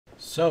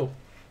So,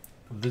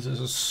 this is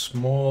a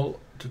small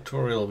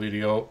tutorial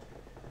video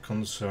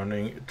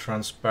concerning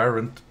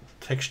transparent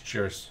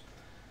textures.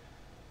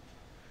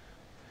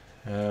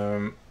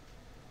 Now,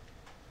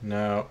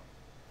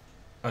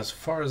 as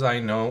far as I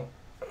know,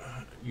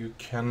 you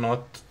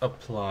cannot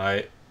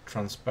apply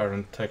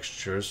transparent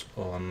textures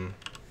on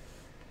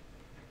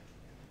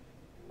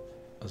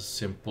a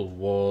simple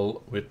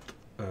wall with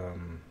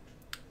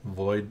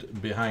void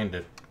behind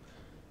it.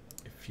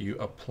 If you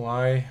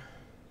apply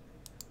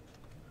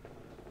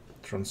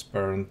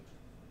transparent,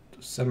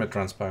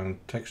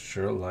 semi-transparent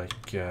texture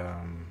like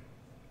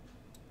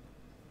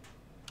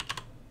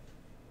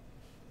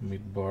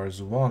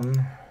mid-bars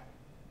 1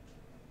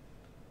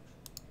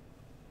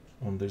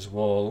 on this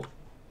wall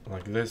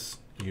like this,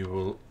 you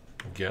will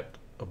get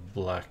a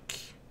black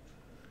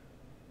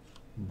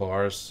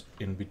bars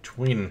in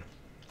between.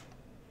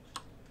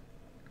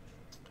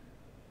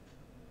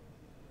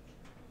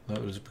 That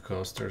is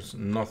because there's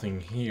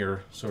nothing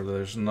here, so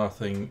there's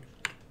nothing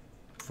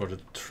for the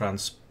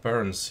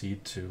transparency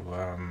to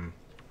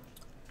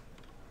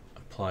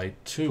apply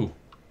to.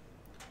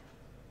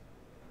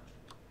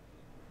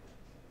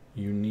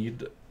 You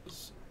need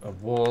a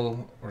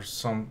wall or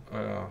some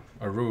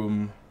a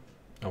room,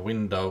 a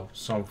window,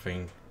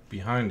 something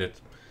behind it.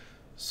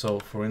 So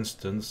for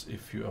instance,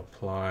 if you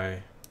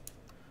apply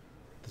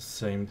the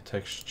same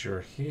texture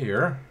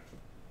here,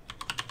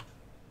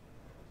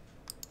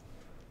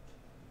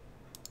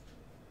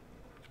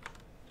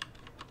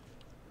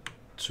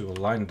 to a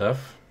line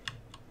def,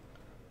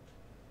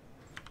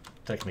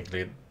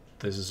 technically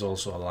this is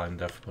also a line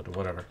def, but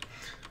whatever,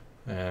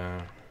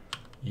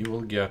 you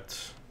will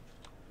get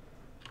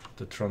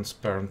the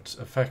transparent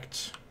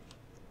effect.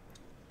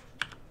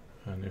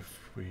 And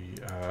if we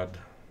add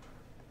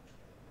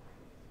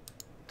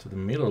to the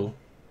middle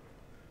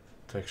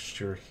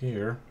texture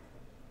here,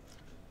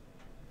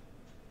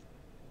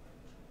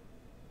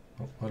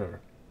 oh,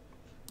 whatever,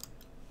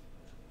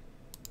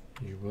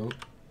 you will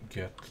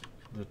get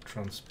the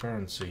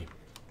transparency.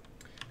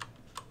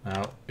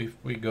 Now if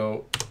we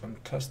go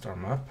and test our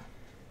map,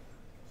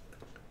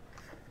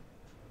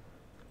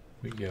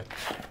 we get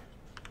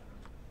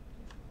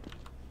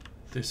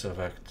this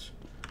effect.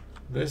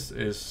 This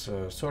is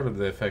sort of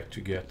the effect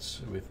you get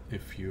with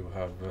if you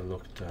have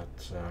looked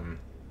at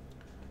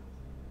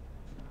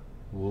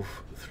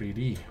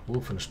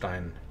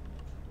Wolfenstein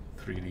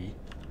 3D,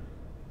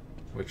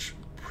 which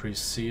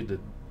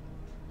preceded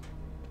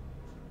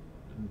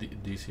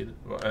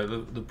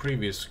the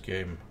previous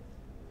game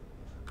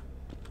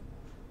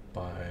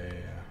by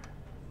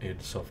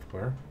id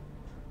Software.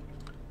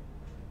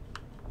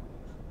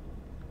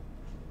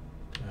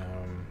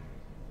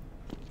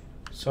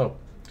 So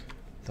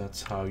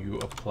that's how you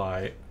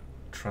apply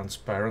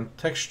transparent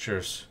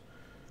textures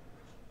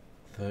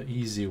the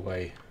easy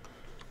way.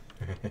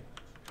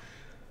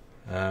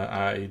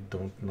 I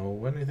don't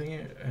know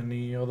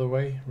any other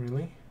way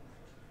really,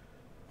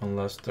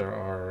 unless there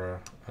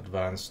are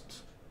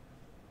advanced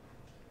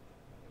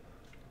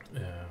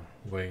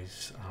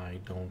ways I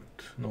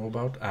don't know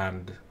about,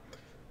 and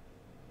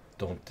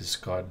don't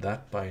discard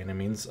that by any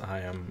means. I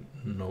am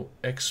no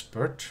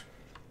expert,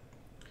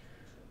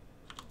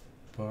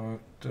 but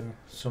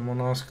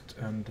someone asked,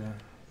 and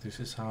this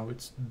is how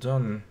it's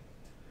done.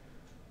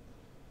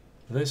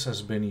 This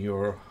has been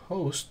your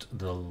host,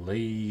 the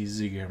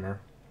Lazygamer,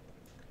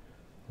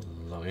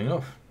 logging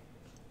off.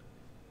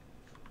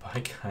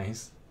 Bye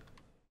guys.